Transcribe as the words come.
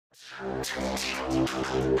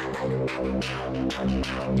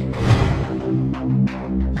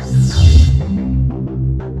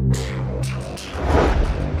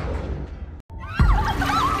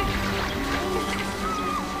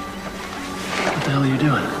What the hell are you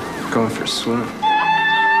doing? Going for a swim.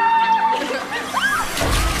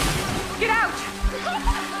 Get out!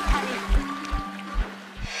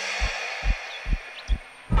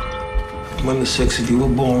 When the six of you were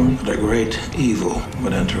born, a great evil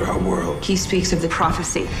would enter our world. He speaks of the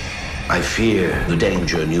prophecy. I fear the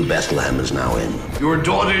danger New Bethlehem is now in. Your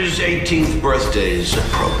daughter's 18th birthdays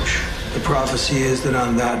approach. The prophecy is that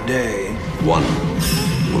on that day, One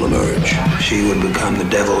will emerge. she would become the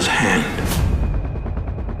devil's hand.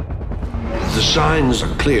 The signs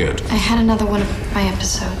are cleared. I had another one of my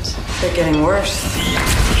episodes. They're getting worse.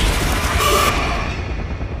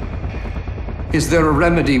 Is there a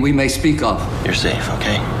remedy we may speak of? You're safe,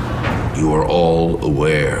 okay? You are all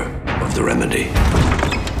aware of the remedy.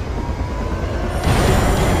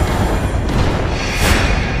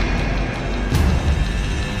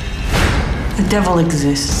 The devil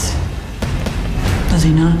exists. Does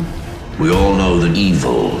he not? We all know the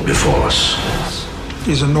evil before us.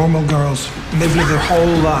 These are normal girls, and they've lived their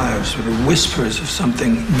whole lives with whispers of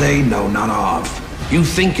something they know not of. You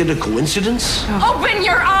think it a coincidence? Open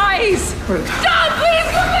your eyes! Stop! Please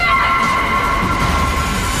come back!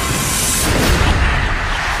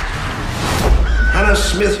 Hannah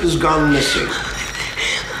Smith has gone missing.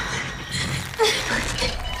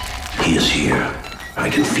 He is here. I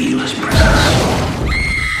can feel his presence.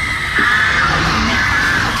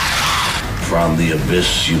 From the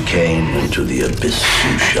abyss you came, and to the abyss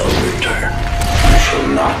you shall return. You shall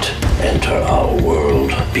not enter our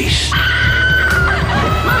world, beast.